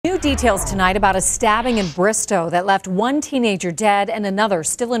Details tonight about a stabbing in Bristow that left one teenager dead and another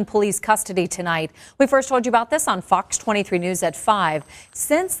still in police custody tonight. We first told you about this on Fox 23 News at 5.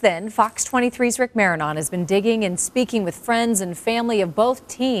 Since then, Fox 23's Rick Marinon has been digging and speaking with friends and family of both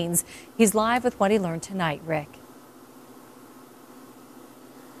teens. He's live with what he learned tonight. Rick.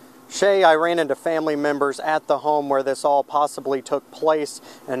 Shay, I ran into family members at the home where this all possibly took place,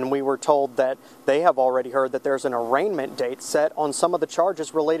 and we were told that they have already heard that there's an arraignment date set on some of the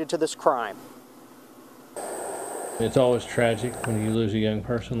charges related to this crime. It's always tragic when you lose a young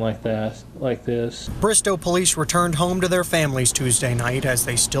person like this. Bristow police returned home to their families Tuesday night as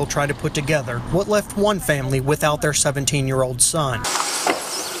they still try to put together what left one family without their 17-year-old son.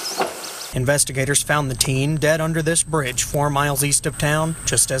 Investigators found the teen dead under this bridge 4 miles east of town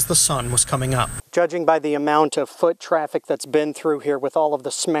just as the sun was coming up. Judging by the amount of foot traffic that's been through here with all of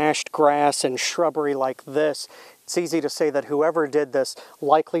the smashed grass and shrubbery like this, it's easy to say that whoever did this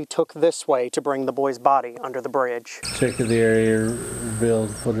likely took this way to bring the boy's body under the bridge. Check of the area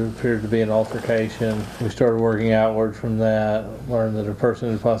revealed what appeared to be an altercation. We started working outward from that, learned that a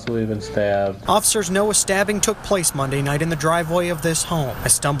person had possibly been stabbed. Officers know a stabbing took place Monday night in the driveway of this home. I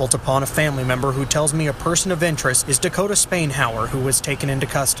stumbled upon a family member who tells me a person of interest is Dakota Spainhauer, who was taken into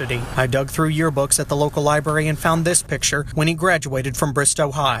custody. I dug through yearbooks at the local library and found this picture when he graduated from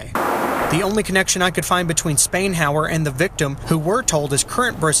Bristow High. The only connection I could find between Spainhauer and the victim, who we're told is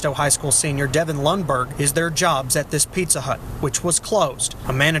current Bristow High School senior Devin Lundberg, is their jobs at this Pizza Hut, which was closed,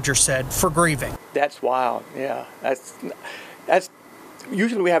 a manager said, for grieving. That's wild, yeah. That's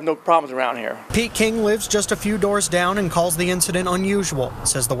usually we have no problems around here. Pete King lives just a few doors down and calls the incident unusual.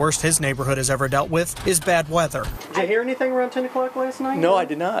 Says the worst his neighborhood has ever dealt with is bad weather. Did you hear anything around 10 o'clock last night? No, I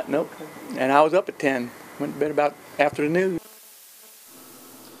did not, nope. And I was up at 10, went to bed about after the news.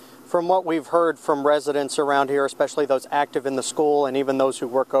 From what we've heard from residents around here, especially those active in the school and even those who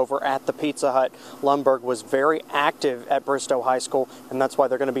work over at the Pizza Hut, Lundberg was very active at Bristow High School, and that's why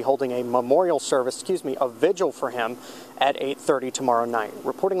they're going to be holding a memorial service, a vigil for him at 8:30 tomorrow night.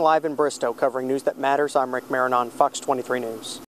 Reporting live in Bristow, covering news that matters, I'm Rick Marinon, Fox 23 News.